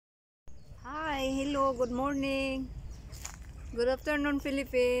Hi, hello, good morning. Good afternoon,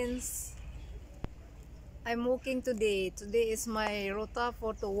 Philippines. I'm walking today. Today is my rota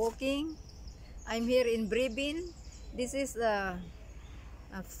for the walking. I'm here in Brebin. This is a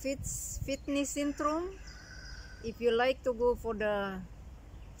fitness syndrome. If you like to go for the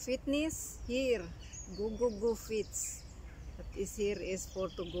fitness, here, go fits. But this here is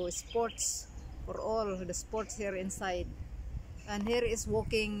for to go sports, for all the sports here inside. And here is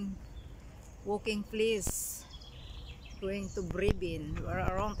walking place. Going to Brebin. We're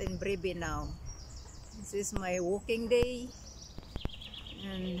around in Brebin now. This is my walking day,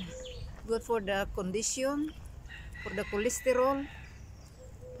 and good for the condition, for the cholesterol.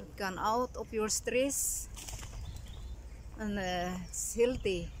 It can out of your stress, and it's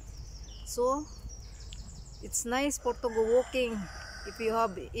healthy. So it's nice for to go walking. If you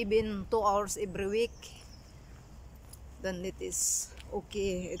have even 2 hours every week, then it is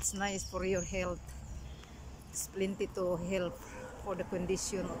okay. It's nice for your health. It's plenty to help for the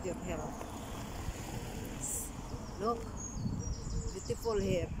condition of your health. Look, beautiful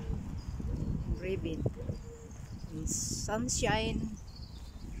here, Brebin, sunshine.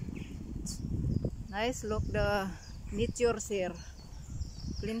 Nice. Look the meteors here,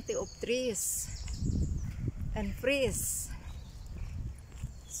 plenty of trees and trees.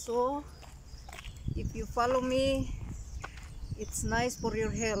 So if you follow me, it's nice for your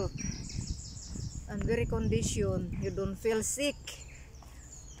health and very condition. You don't feel sick,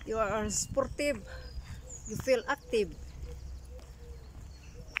 you are sportive, you feel active.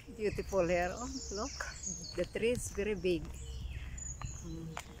 Beautiful here. Oh, look, the tree is very big,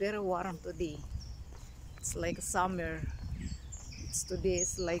 very warm today. It's like summer. Today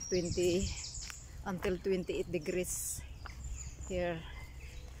is like 20 until 28 degrees here.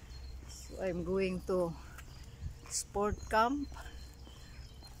 So I'm going to sport camp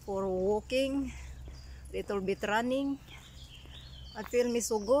for walking, little bit running. I feel me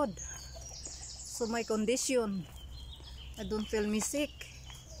so good. So my condition, I don't feel me sick,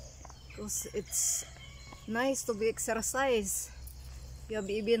 because it's nice to be exercise. You have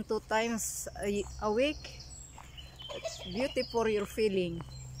even 2 times a week. It's beautiful for your feeling.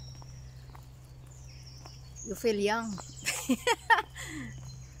 You feel young.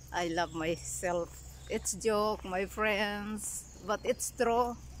 I love myself. It's joke, my friends, but it's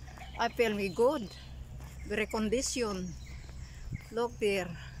true. I feel me good, very condition. Look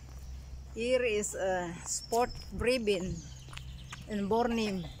there. Here is a sport Brebin in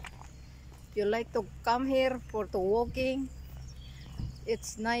Bornim. If you like to come here for the walking,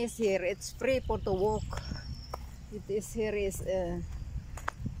 it's nice here. It's free for the walk. It is here is a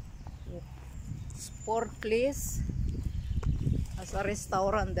sport place as a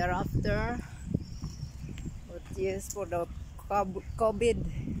restaurant thereafter. But yes, for the COVID-19,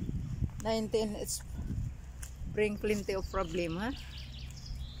 it's bring plenty of problem, huh?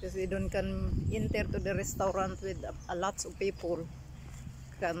 Because we don't can enter to the restaurant with a lots of people.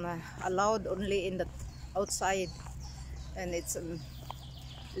 Can allowed only in the outside, and it's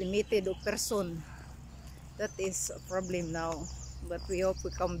limited of person. That is a problem now, but we hope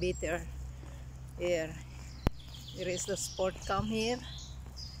we come better. Here is the sport camp here,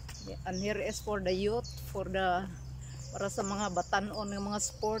 and here is for the youth, for the para sa mga batanon ng mga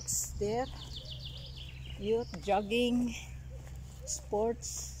sports there. Youth jogging,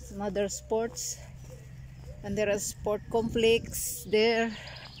 sports, another sports, and there is sport complex there.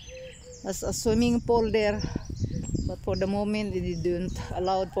 There's a swimming pool there, but for the moment they don't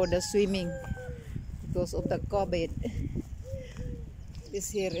allow for the swimming because of the COVID.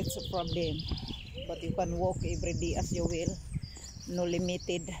 This here it's a problem, but you can walk every day as you will, no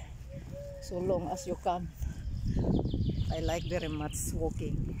limited, so long as you can. I like very much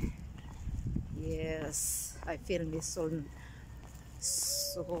walking. Yes, I feel me so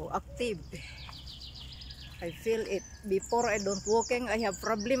active. I feel it. Before I don't walking, I have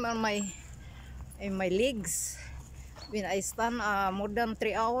problem on my legs. When I stand more than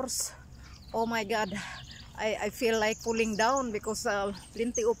 3 hours, oh my God, I feel like cooling down because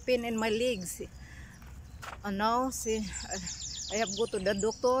plenty of pain in my legs. And now, see, I have go to the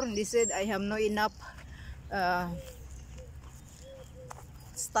doctor, and they said I have no enough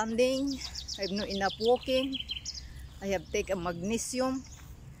standing, I have no enough walking. I have take a magnesium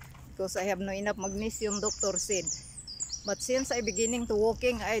because I have no enough magnesium, doctor said. But since I beginning to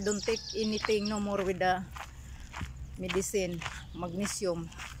walking, I don't take anything no more with the medicine, magnesium.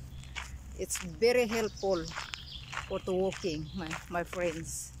 It's very helpful for the walking, my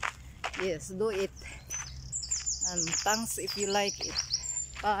friends. Yes, do it. And thanks if you like it.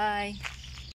 Bye.